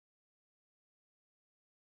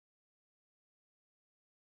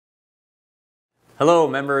Hello,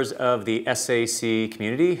 members of the SAC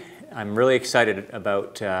community. I'm really excited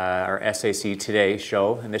about our SAC Today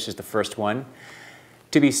show, and this is the first one.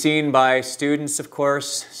 To be seen by students, of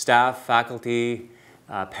course, staff, faculty,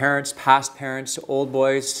 parents, past parents, old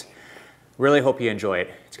boys. Really hope you enjoy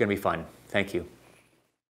it. It's going to be fun. Thank you.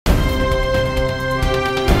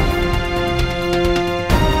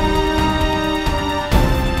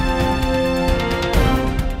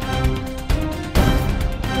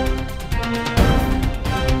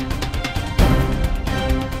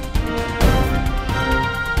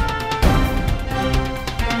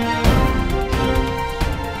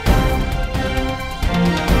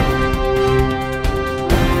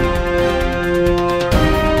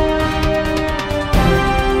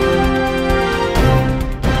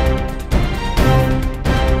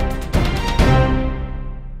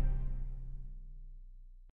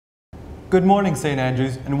 Good morning, St.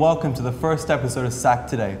 Andrews, and welcome to the first episode of SAC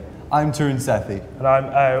Today. I'm Tarun Sethi. And I'm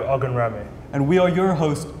Ogun Rami. And we are your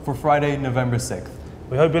host for Friday, November 6th.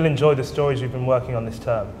 We hope you'll enjoy the stories we've been working on this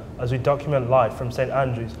term as we document life from St.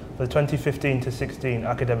 Andrews for the 2015 to 16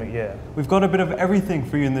 academic year. We've got a bit of everything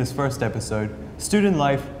for you in this first episode: student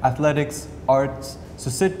life, athletics, arts, so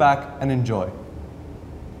sit back and enjoy.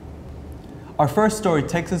 Our first story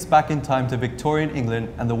takes us back in time to Victorian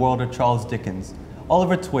England and the world of Charles Dickens.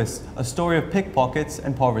 Oliver Twist, a story of pickpockets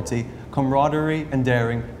and poverty, camaraderie and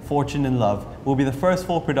daring, fortune and love, will be the first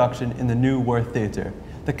full production in the new Worth Theatre.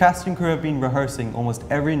 The cast and crew have been rehearsing almost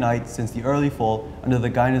every night since the early fall under the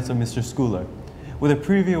guidance of Mr. Schooler. With a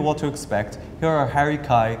preview of what to expect, here are Harry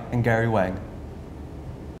Kai and Gary Wang.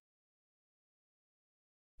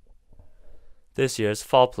 This year's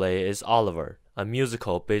fall play is Oliver, a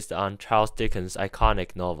musical based on Charles Dickens'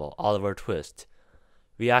 iconic novel Oliver Twist.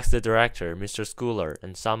 We asked the director, Mr. Schooler,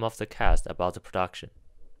 and some of the cast about the production.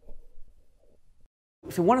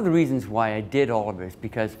 So one of the reasons why I did Oliver is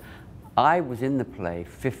because I was in the play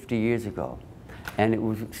 50 years ago, and it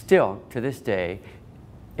was still, to this day,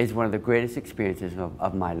 is one of the greatest experiences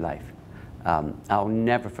of my life. I'll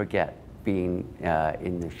never forget being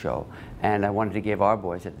in the show, and I wanted to give our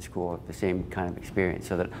boys at the school the same kind of experience,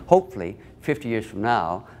 so that hopefully 50 years from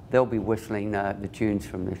now, they'll be whistling the tunes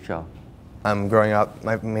from this show. Growing up,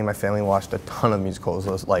 me and my family watched a ton of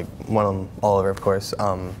musicals, like one of them, Oliver, of course.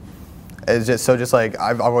 It's just like,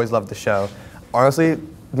 I've always loved the show. Honestly,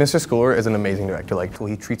 Mr. Schooler is an amazing director. Like,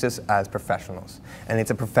 he treats us as professionals, and it's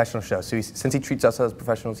a professional show. So since he treats us as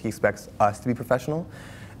professionals, he expects us to be professional,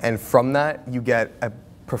 and from that, you get a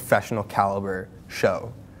professional caliber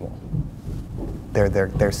show.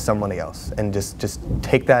 There's somebody else, and just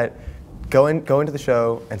take that. Go into the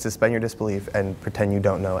show and suspend your disbelief and pretend you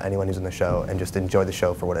don't know anyone who's in the show and just enjoy the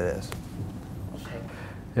show for what it is.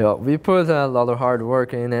 Yeah, we put a lot of hard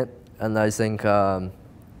work in it, and I think in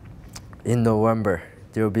November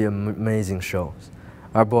there will be amazing shows.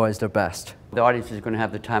 Our boys, the best. The audience is going to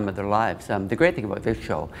have the time of their lives. The great thing about this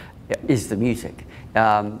show is the music.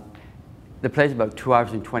 The play's about 2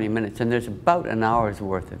 hours and 20 minutes, and there's about an hour's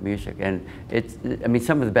worth of music, and I mean,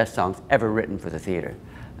 some of the best songs ever written for the theater.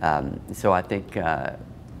 So I think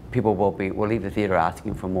people will leave the theater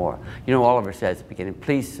asking for more. You know, Oliver says at the beginning,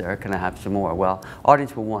 "Please, sir, can I have some more?" Well,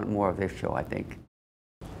 audience will want more of this show, I think.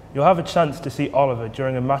 You'll have a chance to see Oliver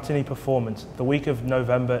during a matinee performance the week of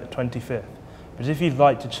November 25th. But if you'd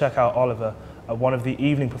like to check out Oliver at one of the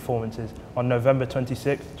evening performances on November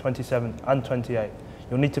 26th, 27th and 28th,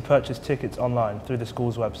 you'll need to purchase tickets online through the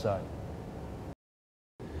school's website.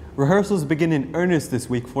 Rehearsals begin in earnest this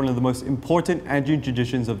week for one of the most important Andrean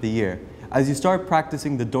traditions of the year. As you start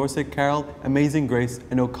practicing the Dorset Carol, Amazing Grace,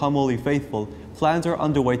 and O Come Holy Faithful, plans are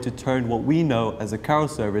underway to turn what we know as a carol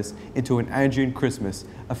service into an Andrean Christmas,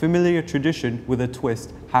 a familiar tradition with a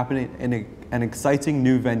twist happening in an exciting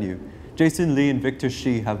new venue. Jason Lee and Victor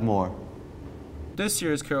Shi have more. This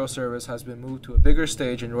year's carol service has been moved to a bigger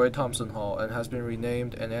stage in Roy Thompson Hall and has been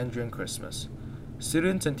renamed an Andrean Christmas.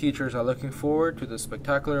 Students and teachers are looking forward to the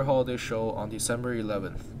spectacular holiday show on December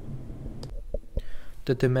 11th.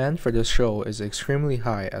 The demand for this show is extremely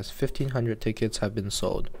high as 1,500 tickets have been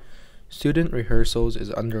sold. Student rehearsals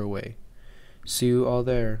is underway. See you all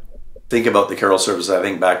there. Think about the carol service, I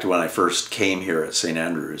think back to when I first came here at St.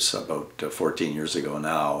 Andrews about 14 years ago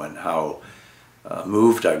now, and how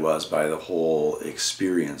moved I was by the whole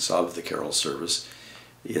experience of the carol service.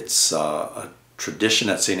 It's a tradition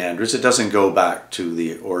at St. Andrews. It doesn't go back to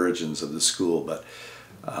the origins of the school, but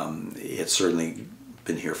it's certainly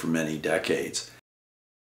been here for many decades.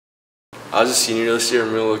 As a senior this year,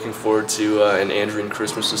 I'm really looking forward to an Andrean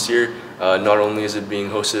Christmas this year. Not only is it being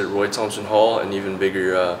hosted at Roy Thompson Hall, an even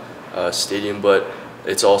bigger stadium, but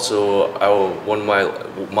it's also one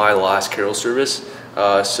of my last carol service.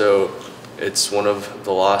 So it's one of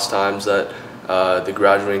the last times that the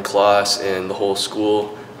graduating class and the whole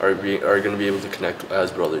school are going to be able to connect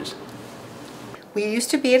as brothers. We used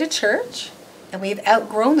to be at a church, and we've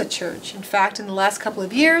outgrown the church. In fact, in the last couple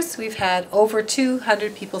of years, we've had over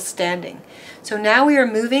 200 people standing. So now we are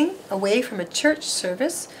moving away from a church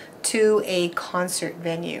service to a concert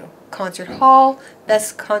venue. Concert hall,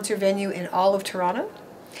 best concert venue in all of Toronto.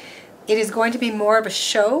 It is going to be more of a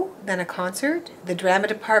show than a concert. The drama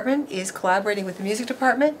department is collaborating with the music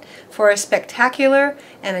department for a spectacular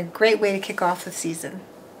and a great way to kick off the season.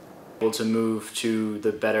 To move to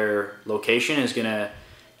the better location is going to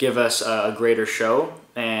give us a greater show,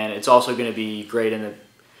 and it's also going to be great in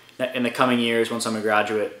the coming years once I'm a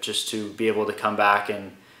graduate, just to be able to come back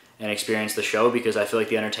and experience the show, because I feel like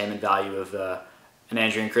the entertainment value of an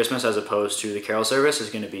Andrew and Christmas as opposed to the carol service is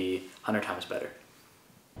going to be 100 times better.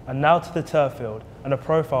 And now to the turf field and a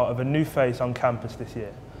profile of a new face on campus this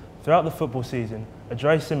year. Throughout the football season,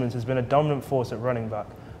 Andre Simmons has been a dominant force at running back,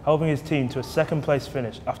 helping his team to a second-place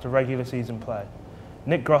finish after regular season play.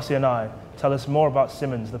 Nick Grossi and I tell us more about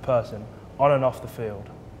Simmons the person, on and off the field.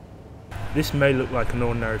 This may look like an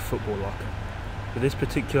ordinary football locker, but this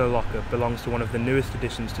particular locker belongs to one of the newest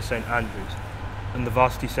additions to St Andrews and the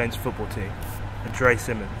Varsity Saints football team, Andre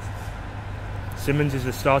Simmons. Simmons is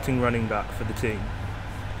the starting running back for the team.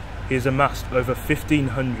 He has amassed over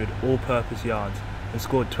 1,500 all-purpose yards and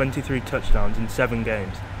scored 23 touchdowns in 7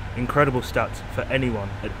 games. Incredible stats for anyone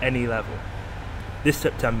at any level. This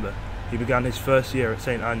September, he began his first year at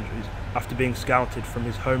St Andrews after being scouted from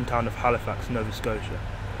his hometown of Halifax, Nova Scotia.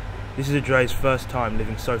 This is Andre's first time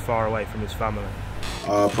living so far away from his family.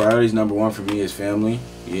 Priorities number one for me is family.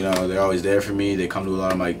 You know, they're always there for me. They come to a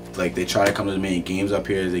lot of my, they try to come to as many games up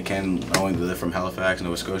here as they can, knowing they live from Halifax,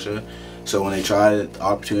 Nova Scotia. So when the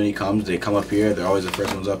opportunity comes, they come up here. They're always the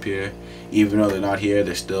first ones up here. Even though they're not here,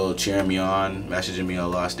 they're still cheering me on, messaging me a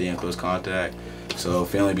lot, staying in close contact. So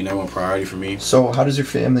family be number one priority for me. So how does your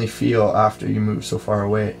family feel after you move so far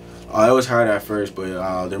away? It was hard at first,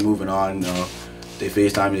 but they're moving on. You know, they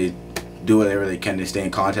FaceTime me, they do whatever they can. They stay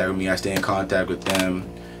in contact with me. I stay in contact with them.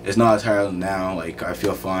 It's not as hard now. Like, I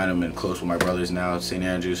feel fine. I'm in close with my brothers now at St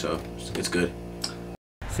Andrews, so it's good.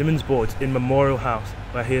 Simmons boards in Memorial House,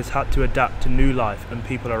 where he has had to adapt to new life and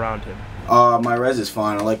people around him. My res is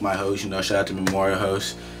fine. I like my host. You know, shout out to Memorial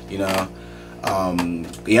House. You know,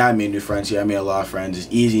 yeah, I made new friends here. I made a lot of friends. It's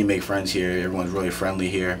easy to make friends here. Everyone's really friendly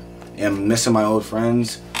here. And I'm missing my old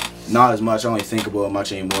friends. Not as much. I don't really think about it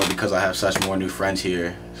much anymore because I have such more new friends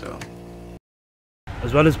here. So.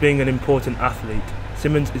 As well as being an important athlete,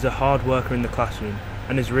 Simmons is a hard worker in the classroom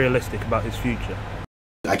and is realistic about his future.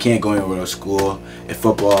 I can't go anywhere to school. If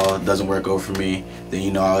football doesn't work out for me, then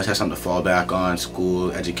you know I always have something to fall back on.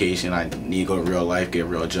 School, education, I need to go to real life, get a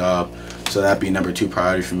real job. So that'd be number 2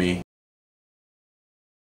 priority for me.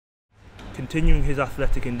 Continuing his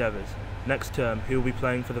athletic endeavours, next term he will be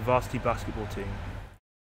playing for the varsity basketball team.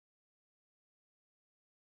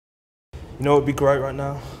 You know what would be great right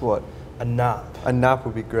now? What? A nap. A nap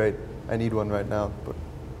would be great. I need one right now. But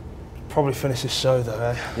probably finish this show though,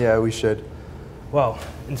 eh? Yeah, we should. Well,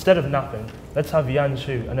 instead of napping, let's have Yan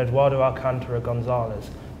Chu and Eduardo Alcantara Gonzalez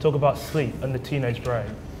talk about sleep and the teenage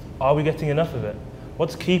brain. Are we getting enough of it?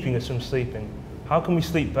 What's keeping us from sleeping? How can we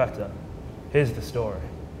sleep better? Here's the story.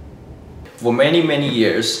 For many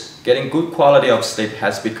years, getting good quality of sleep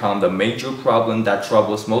has become the major problem that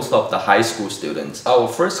troubles most of the high school students. Our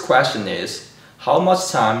first question is, how much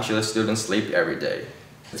time should a student sleep every day?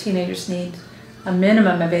 Teenagers need a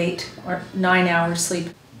minimum of 8 or 9 hours sleep.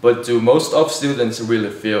 But do most of students really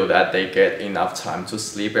feel that they get enough time to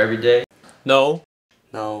sleep every day? No.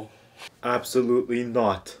 No. Absolutely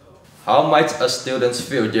not. How might a student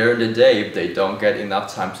feel during the day if they don't get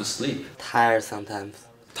enough time to sleep? Tired sometimes.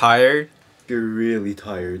 Tired? You're really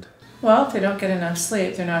tired. Well, if they don't get enough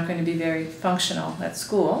sleep, they're not going to be very functional at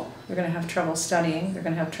school. They're going to have trouble studying. They're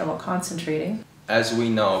going to have trouble concentrating. As we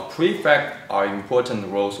know, prefects are important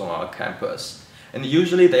roles on our campus. And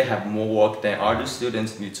usually they have more work than other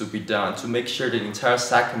students need to be done to make sure the entire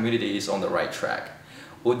SAC community is on the right track.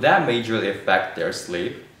 Would that majorly affect their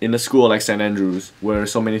sleep? In a school like St Andrews, where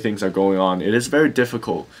so many things are going on, it is very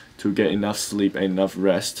difficult to get enough sleep and enough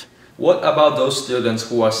rest. What about those students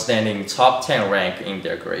who are standing top 10 rank in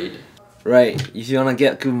their grade? Right. If you want to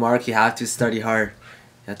get good mark, you have to study hard.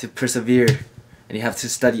 You have to persevere. And you have to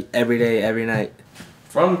study every day, every night.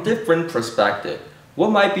 From different perspective, what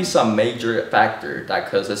might be some major factor that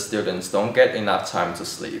causes students don't get enough time to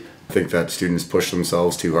sleep? I think that students push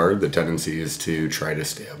themselves too hard. The tendency is to try to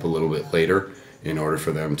stay up a little bit later in order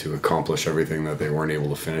for them to accomplish everything that they weren't able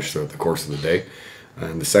to finish throughout the course of the day.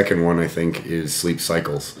 And the second one, I think, is sleep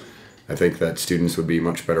cycles. I think that students would be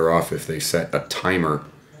much better off if they set a timer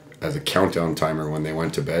as a countdown timer when they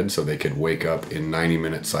went to bed so they could wake up in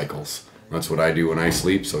 90-minute cycles. That's what I do when I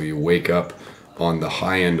sleep, so you wake up on the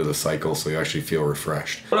high end of the cycle so you actually feel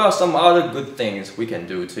refreshed. What are some other good things we can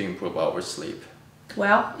do to improve our sleep?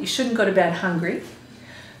 Well, you shouldn't go to bed hungry.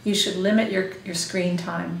 You should limit your screen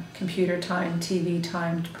time, computer time, TV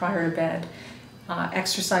time prior to bed.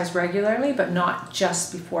 Exercise regularly, but not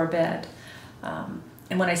just before bed.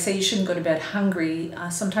 And when I say you shouldn't go to bed hungry,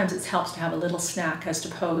 sometimes it helps to have a little snack as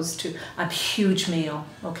opposed to a huge meal,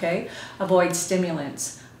 okay? Avoid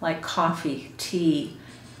stimulants like coffee, tea,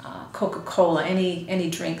 Coca-Cola, any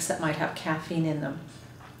drinks that might have caffeine in them.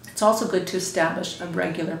 It's also good to establish a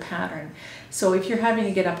regular pattern. So if you're having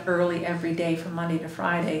to get up early every day from Monday to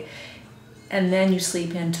Friday, and then you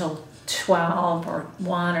sleep until 12 or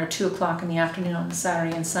 1 or 2 o'clock in the afternoon on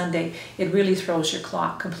Saturday and Sunday, it really throws your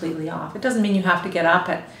clock completely off. It doesn't mean you have to get up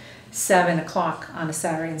at 7 o'clock on a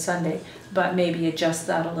Saturday and Sunday, but maybe adjust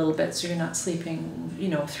that a little bit so you're not sleeping, you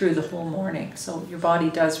know, through the whole morning. So your body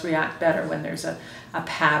does react better when there's a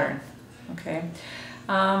pattern, okay?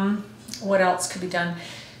 What else could be done?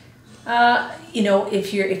 You know,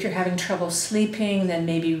 if you're having trouble sleeping, then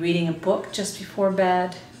maybe reading a book just before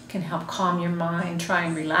bed can help calm your mind. Try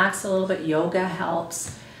and relax a little bit. Yoga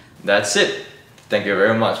helps. That's it. Thank you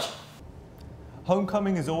very much.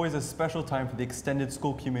 Homecoming is always a special time for the extended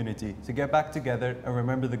school community to get back together and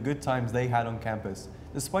remember the good times they had on campus.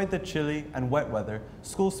 Despite the chilly and wet weather,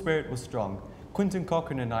 school spirit was strong. Quentin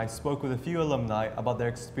Cochran and I spoke with a few alumni about their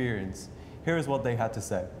experience. Here is what they had to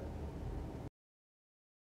say.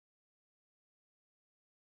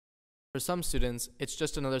 For some students, it's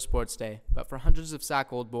just another sports day, but for hundreds of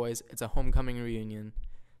SAC old boys, it's a homecoming reunion.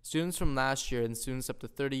 Students from last year and students up to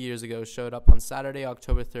 30 years ago showed up on Saturday,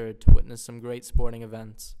 October 3rd to witness some great sporting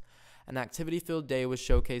events. An activity-filled day was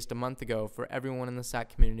showcased a month ago for everyone in the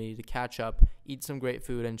SAC community to catch up, eat some great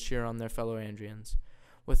food, and cheer on their fellow Andrians.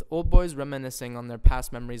 With old boys reminiscing on their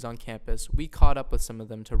past memories on campus, we caught up with some of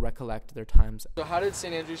them to recollect their times. So how did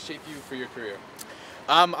St. Andrews shape you for your career?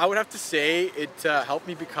 I would have to say it helped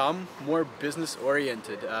me become more business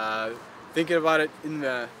oriented. Thinking about it in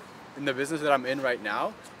the business that I'm in right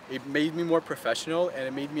now, it made me more professional and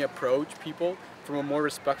it made me approach people from a more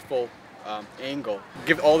respectful angle.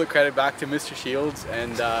 Give all the credit back to Mr. Shields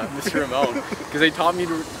and Mr. Ramon because they taught me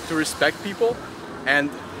to respect people, and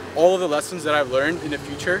all of the lessons that I've learned in the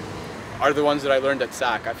future are the ones that I learned at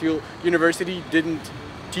SAC. I feel university didn't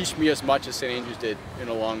teach me as much as St. Andrews did in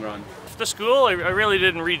the long run. The school, I really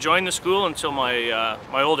didn't rejoin the school until my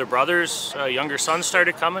my older brothers, younger sons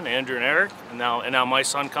started coming, Andrew and Eric, and now my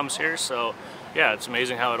son comes here. So yeah, it's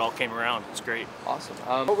amazing how it all came around. It's great. Awesome.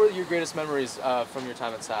 What were your greatest memories from your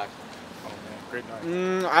time at SAC? Great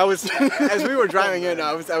night. I was as we were driving in,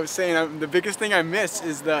 I was saying the biggest thing I miss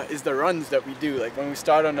is the runs that we do. Like when we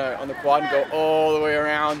start on the quad and go all the way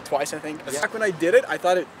around twice, I think. Yeah. Back when I did it, I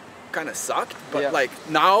thought it kind of sucked, but like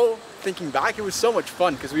now thinking back, it was so much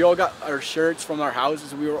fun because we all got our shirts from our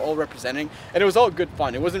houses. We were all representing, and it was all good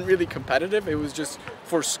fun. It wasn't really competitive. It was just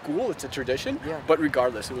for school. It's a tradition, but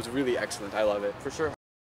regardless, it was really excellent. I love it. For sure.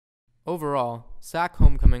 Overall, SAC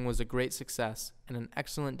Homecoming was a great success and an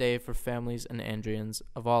excellent day for families and Andrians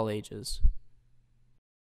of all ages.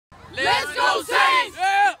 Let's go Saints!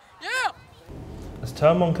 Yeah! Yeah! As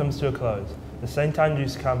Term 1 comes to a close, the St.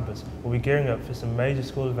 Andrews campus will be gearing up for some major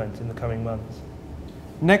school events in the coming months.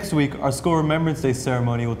 Next week, our School Remembrance Day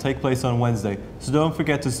ceremony will take place on Wednesday, so don't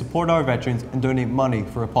forget to support our veterans and donate money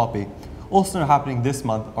for a poppy. Also happening this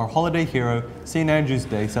month are Holiday Hero, St. Andrew's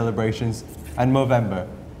Day celebrations, and Movember.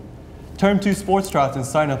 Term 2 sports trials and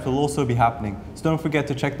sign-ups will also be happening, so don't forget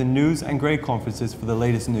to check the news and grade conferences for the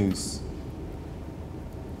latest news.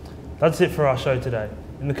 That's it for our show today.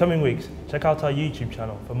 In the coming weeks, check out our YouTube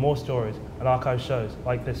channel for more stories and archive shows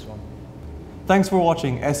like this one. Thanks for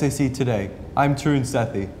watching SAC Today. I'm Tarun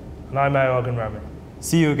Sethi. And I'm Ayogan Rami.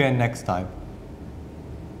 See you again next time.